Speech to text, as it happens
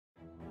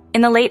In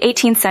the late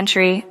 18th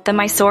century, the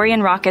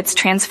Mysorean rockets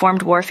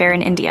transformed warfare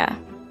in India.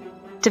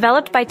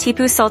 Developed by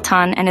Tipu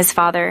Sultan and his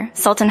father,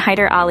 Sultan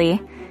Hyder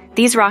Ali,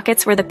 these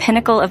rockets were the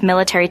pinnacle of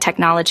military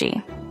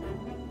technology.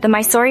 The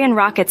Mysorean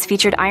rockets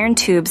featured iron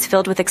tubes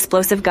filled with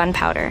explosive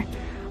gunpowder,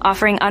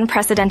 offering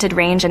unprecedented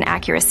range and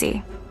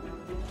accuracy.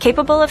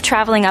 Capable of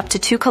traveling up to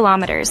 2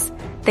 kilometers,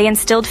 they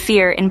instilled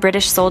fear in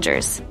British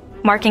soldiers,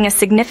 marking a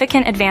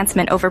significant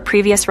advancement over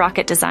previous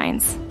rocket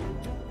designs.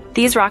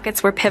 These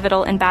rockets were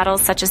pivotal in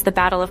battles such as the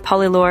Battle of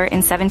Pollilur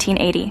in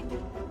 1780.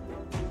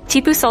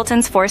 Tipu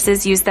Sultan's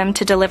forces used them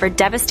to deliver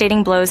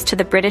devastating blows to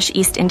the British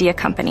East India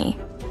Company,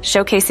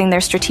 showcasing their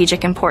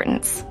strategic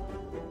importance.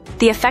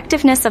 The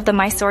effectiveness of the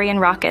Mysorean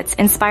rockets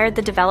inspired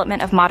the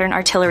development of modern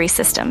artillery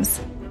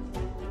systems.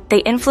 They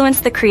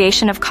influenced the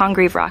creation of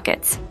Congreve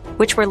rockets,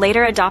 which were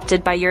later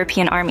adopted by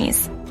European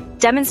armies,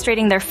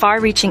 demonstrating their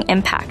far-reaching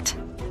impact.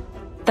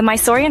 The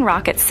Mysorean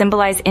rockets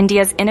symbolize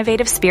India's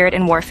innovative spirit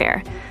in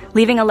warfare,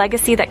 leaving a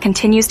legacy that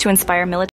continues to inspire military